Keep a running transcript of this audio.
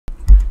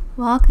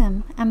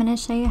Welcome! I'm going to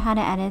show you how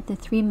to edit the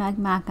 3-mug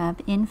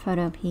mockup in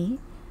Photopea.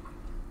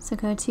 So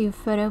go to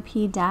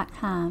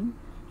photopea.com,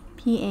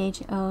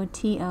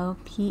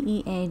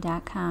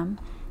 photopea.com,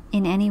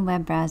 in any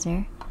web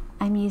browser.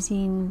 I'm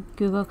using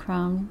Google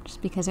Chrome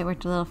just because it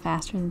worked a little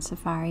faster than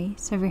Safari.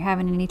 So if you're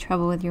having any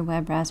trouble with your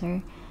web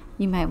browser,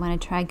 you might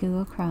want to try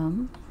Google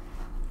Chrome.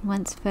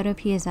 Once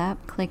Photopea is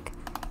up, click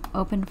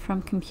Open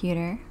from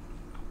Computer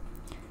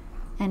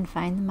and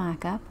find the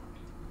mockup.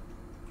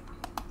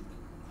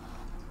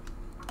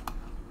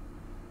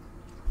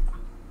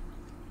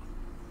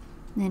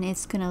 Then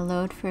it's going to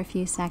load for a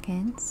few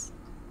seconds.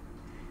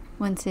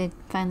 Once it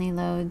finally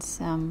loads,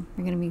 we're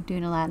going to be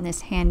doing a lot in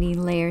this handy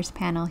layers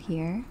panel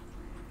here.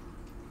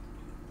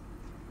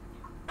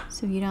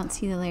 So if you don't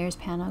see the layers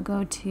panel,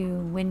 go to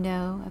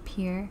Window up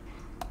here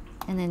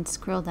and then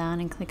scroll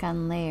down and click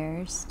on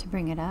Layers to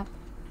bring it up.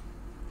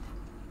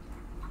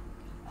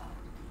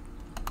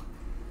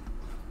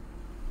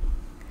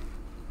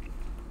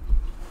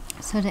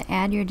 So to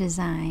add your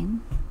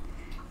design,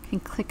 you can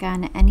click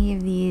on any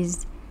of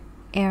these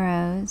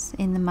arrows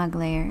in the mug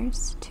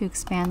layers to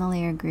expand the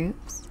layer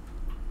groups,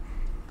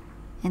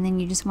 and then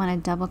you just want to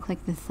double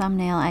click the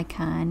thumbnail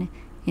icon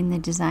in the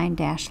design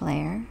dash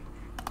layer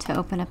to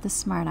open up the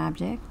smart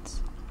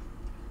object,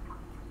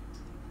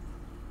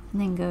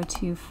 and then go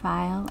to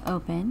File,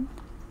 Open,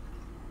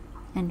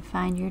 and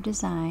find your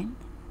design.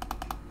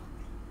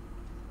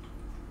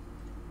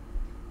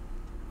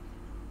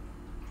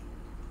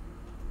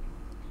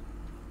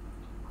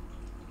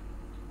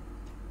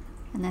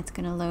 And that's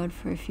going to load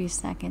for a few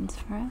seconds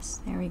for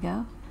us. There we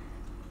go.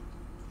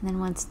 And then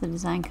once the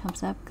design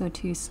comes up, go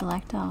to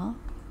Select All,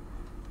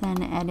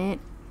 then Edit,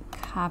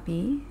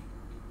 Copy,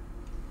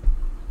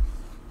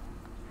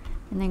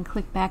 and then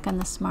click back on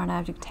the Smart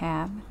Object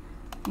tab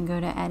and go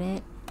to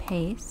Edit,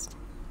 Paste.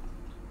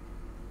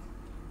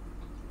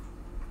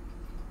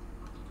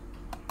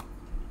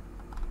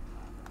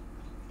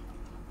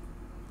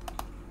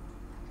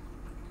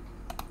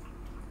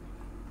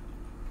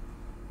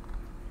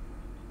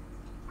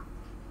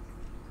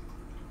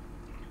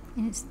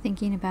 And it's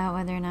thinking about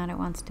whether or not it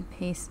wants to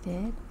paste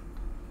it.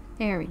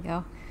 There we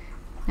go.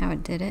 Now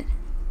it did it.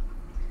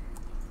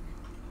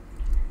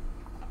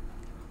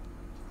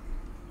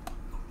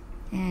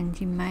 And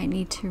you might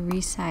need to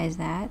resize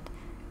that.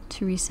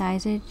 To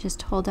resize it,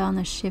 just hold down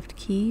the Shift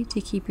key to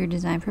keep your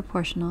design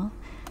proportional,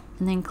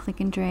 and then click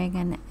and drag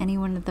on any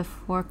one of the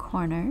 4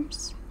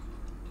 corners.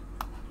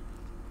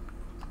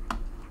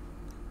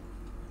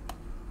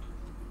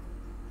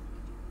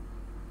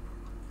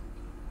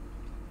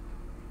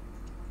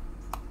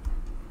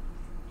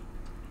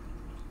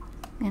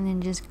 And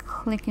then just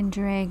click and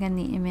drag on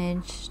the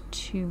image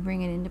to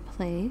bring it into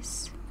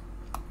place.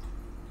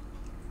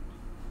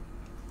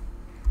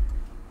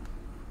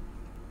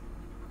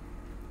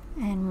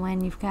 And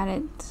when you've got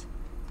it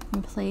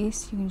in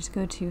place, you can just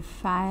go to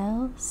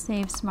File,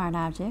 Save Smart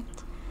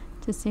Object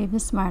to save the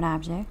smart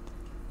object.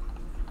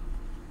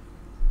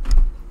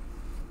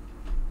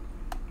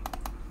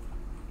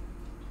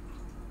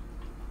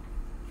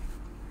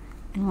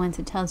 And once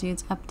it tells you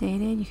it's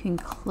updated, you can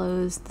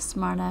close the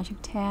Smart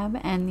Object tab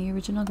and the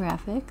original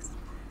graphics.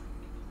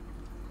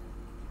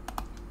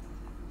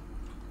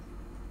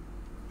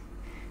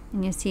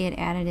 And you'll see it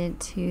added it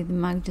to the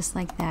mug just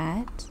like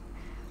that.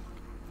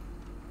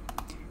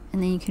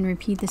 And then you can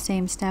repeat the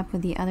same step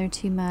with the other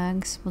 2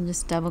 mugs. We'll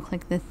just double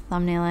click the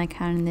thumbnail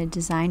icon in the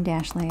design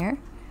dash layer.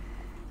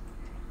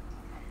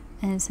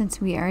 And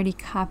since we already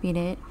copied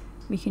it,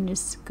 we can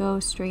just go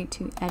straight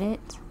to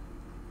Edit,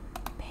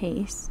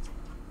 Paste,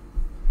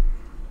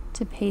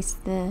 to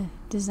paste the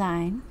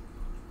design.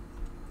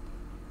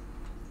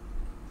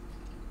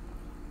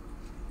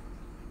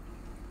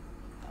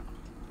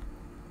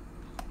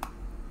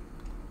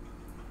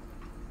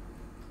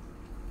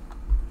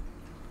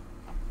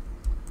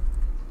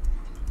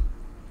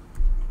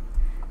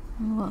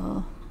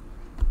 We'll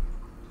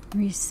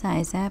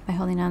resize that by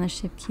holding down the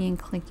Shift key and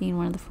clicking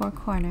one of the 4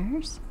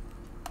 corners.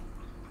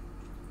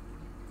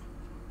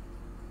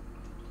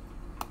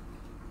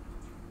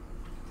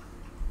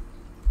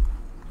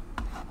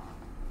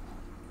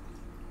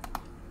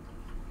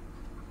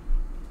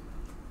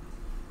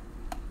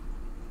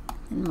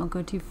 And we'll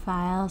go to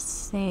File,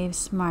 Save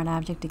Smart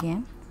Object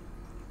again.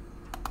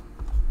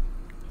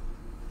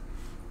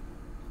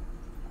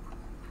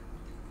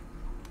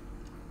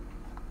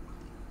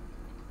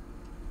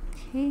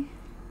 Okay,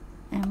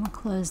 and we'll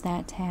close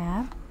that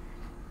tab.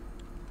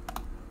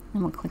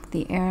 And we'll click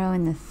the arrow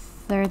in the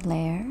 3rd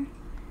layer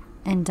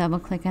and double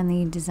click on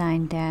the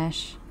design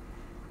dash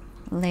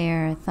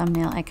layer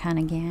thumbnail icon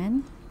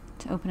again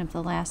to open up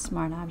the last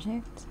smart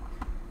object.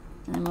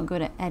 And then we'll go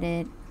to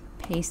Edit,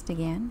 Paste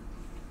again.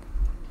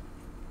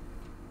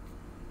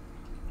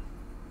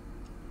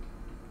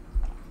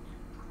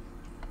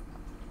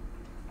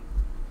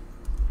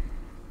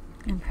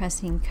 I'm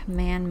pressing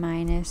Command-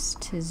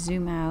 to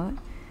zoom out.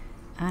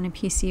 On a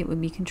PC it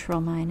would be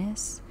Control-,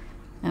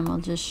 and we'll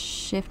just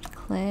Shift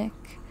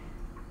click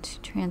to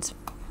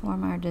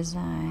transform our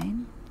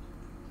design,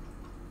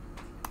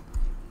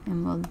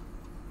 and we'll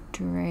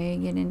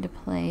drag it into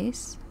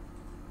place.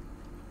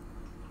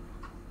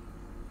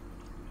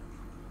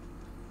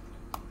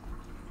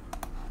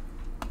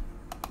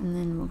 And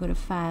then we'll go to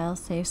File,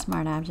 Save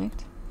Smart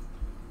Object.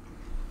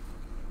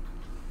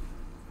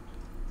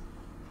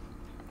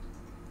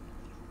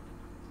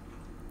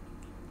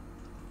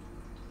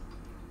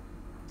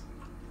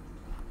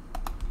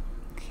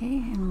 Okay,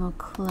 and we'll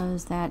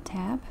close that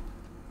tab.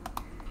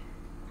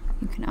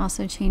 You can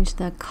also change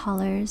the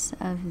colors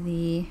of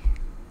the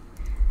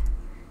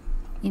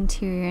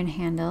interior and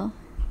handle.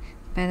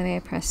 By the way, I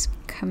press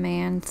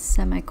Command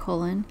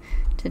semicolon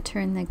to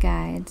turn the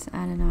guides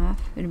on and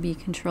off. It would be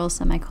Control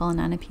semicolon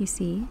on a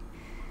PC.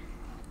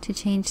 To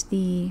change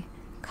the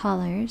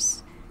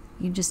colors,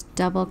 you just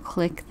double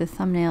click the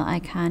thumbnail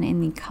icon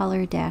in the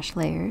color dash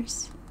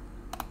layers.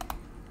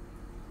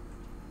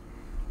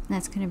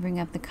 That's going to bring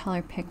up the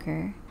color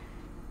picker.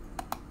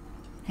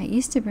 It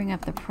used to bring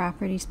up the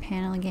properties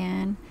panel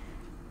again,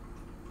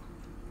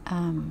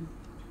 and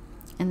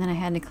then I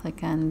had to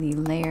click on the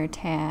layer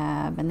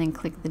tab and then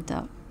click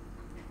the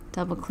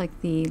double click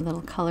the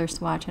little color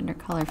swatch under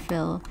color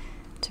fill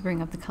to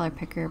bring up the color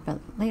picker, but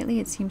lately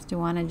it seems to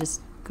want to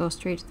just go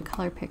straight to the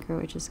color picker,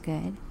 which is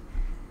good.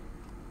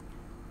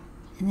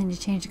 And then to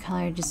change the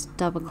color, just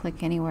double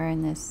click anywhere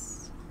in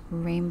this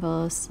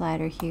rainbow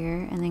slider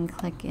here and then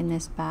click in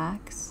this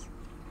box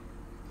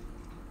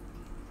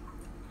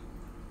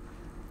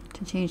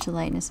to change the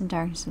lightness and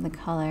darkness of the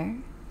color.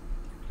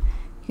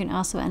 You can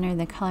also enter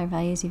the color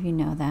values if you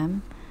know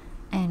them,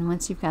 and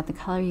once you've got the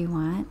color you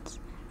want,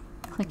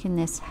 click in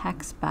this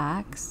hex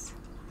box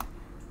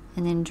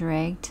and then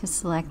drag to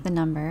select the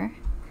number,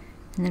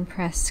 and then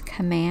press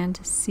Command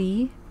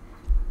C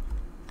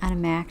on a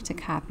Mac to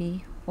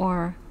copy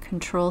or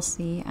Control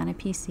C on a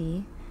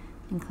PC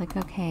and click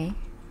OK.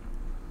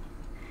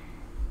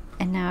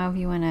 And now if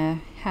you want to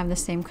have the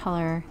same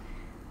color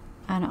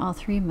on all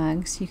three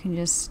mugs, you can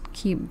just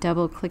keep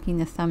double clicking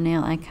the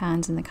thumbnail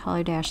icons in the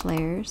color dash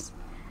layers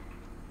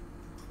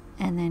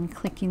and then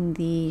clicking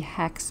the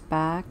hex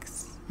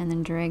box and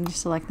then drag to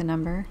select the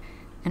number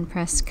and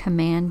press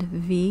Command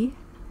V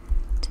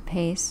to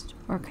paste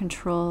or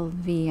Control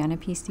V on a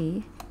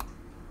PC.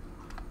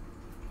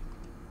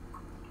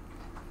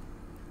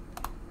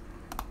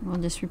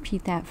 We'll just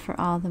repeat that for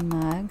all the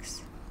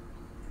mugs.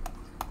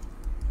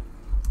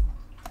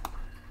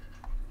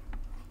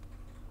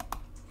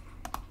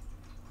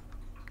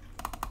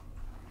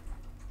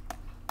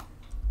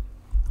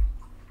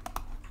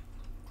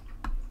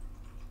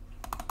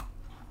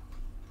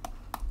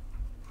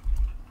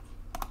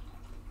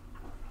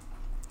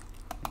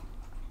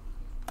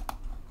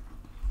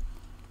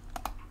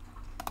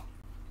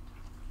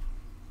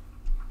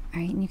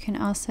 Alright, and you can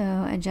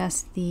also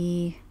adjust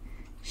the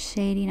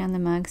shading on the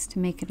mugs to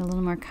make it a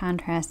little more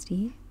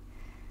contrasty.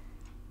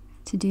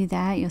 To do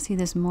that, you'll see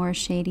this more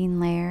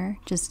shading layer.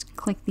 Just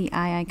click the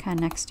eye icon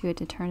next to it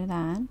to turn it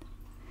on.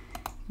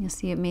 You'll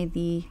see it made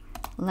the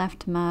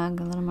left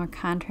mug a little more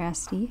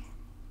contrasty.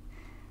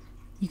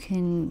 You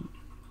can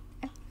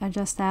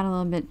adjust that a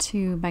little bit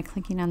too by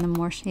clicking on the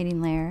more shading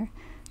layer,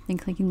 then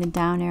clicking the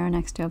down arrow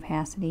next to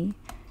opacity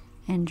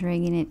and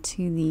dragging it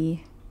to the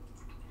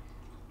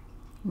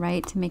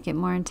right to make it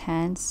more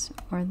intense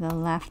or the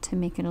left to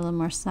make it a little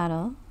more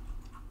subtle.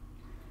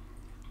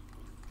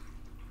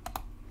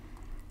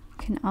 You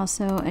can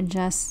also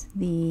adjust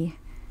the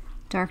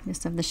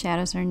darkness of the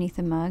shadows underneath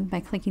the mug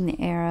by clicking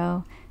the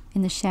arrow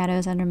in the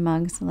shadows under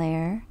mugs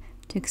layer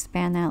to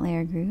expand that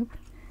layer group.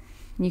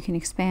 And you can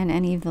expand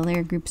any of the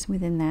layer groups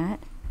within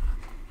that,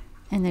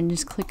 and then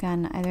just click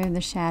on either of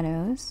the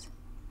shadows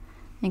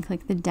and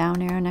click the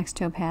down arrow next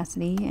to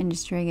opacity and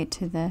just drag it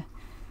to the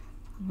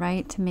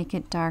right to make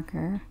it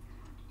darker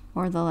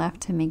or the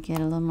left to make it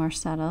a little more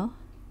subtle.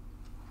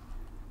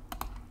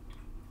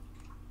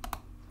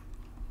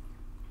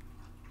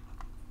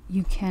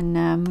 You can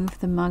move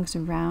the mugs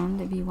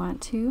around if you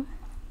want to.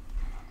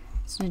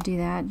 So to do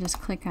that,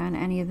 just click on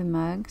any of the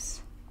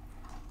mugs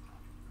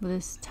with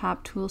this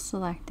top tool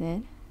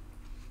selected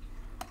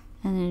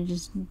and then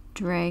just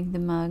drag the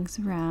mugs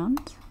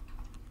around.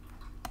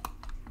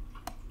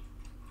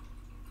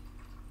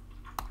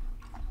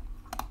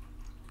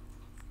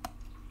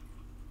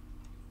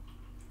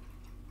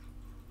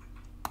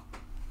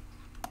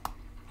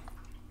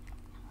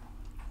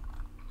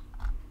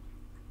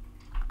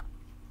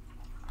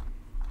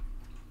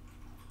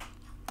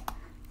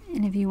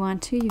 And if you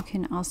want to, you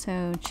can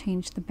also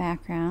change the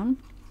background.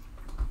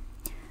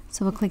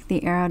 So we'll click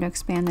the arrow to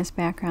expand this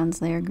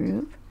background's layer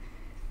group.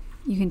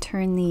 You can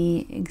turn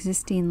the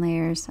existing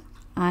layers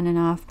on and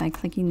off by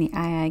clicking the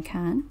eye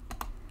icon.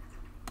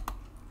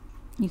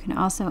 You can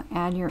also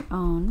add your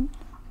own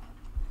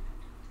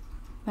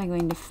by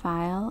going to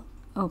File,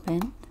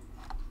 Open, and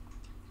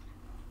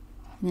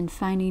then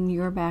finding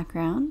your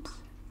background.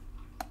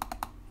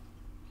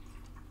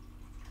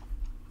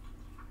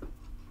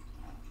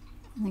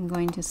 And then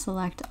going to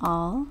Select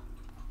All,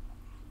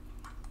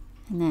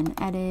 and then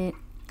Edit,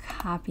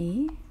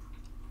 Copy,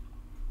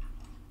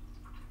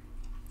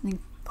 and then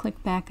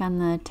click back on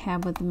the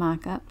tab with the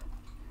mockup,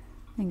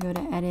 then go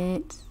to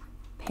Edit,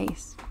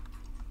 paste.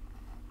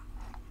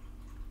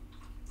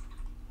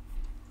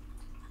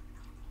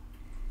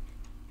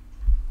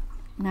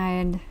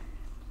 Now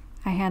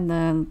I had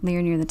the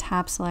layer near the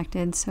top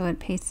selected, so it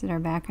pasted our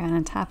background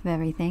on top of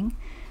everything,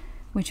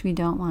 which we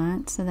don't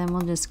want. So then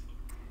we'll just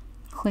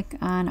click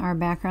on our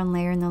background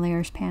layer in the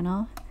layers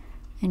panel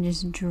and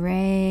just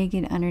drag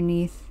it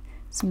underneath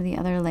some of the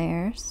other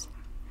layers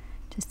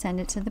to send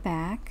it to the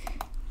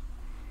back.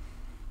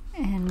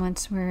 And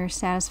once we're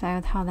satisfied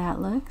with how that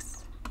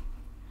looks,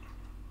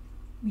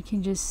 we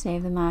can just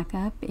save the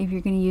mock-up. If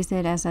you're going to use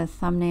it as a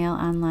thumbnail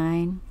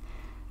online,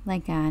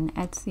 like on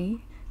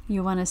Etsy,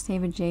 you'll want to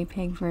save a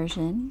JPEG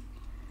version.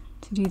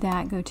 To do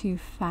that, go to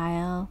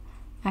File,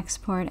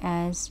 Export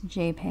as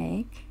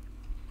JPEG.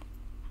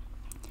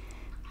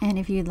 And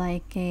if you'd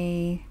like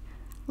a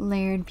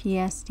layered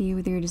PSD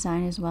with your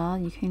design as well,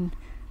 you can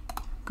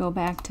go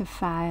back to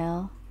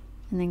File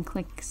and then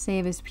click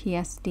Save as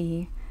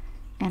PSD,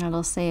 and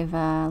it'll save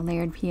a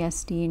layered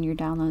PSD in your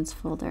Downloads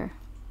folder.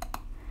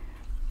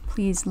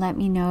 Please let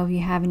me know if you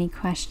have any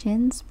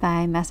questions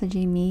by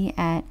messaging me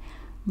at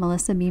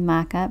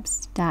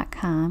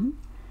melissabmockups.com.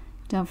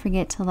 Don't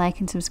forget to like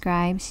and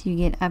subscribe so you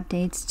get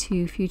updates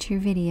to future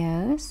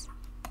videos.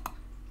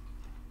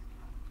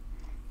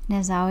 And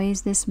as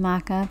always, this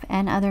mockup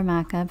and other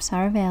mockups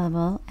are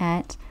available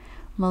at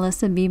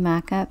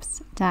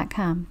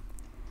melissabmockups.com.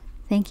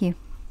 Thank you.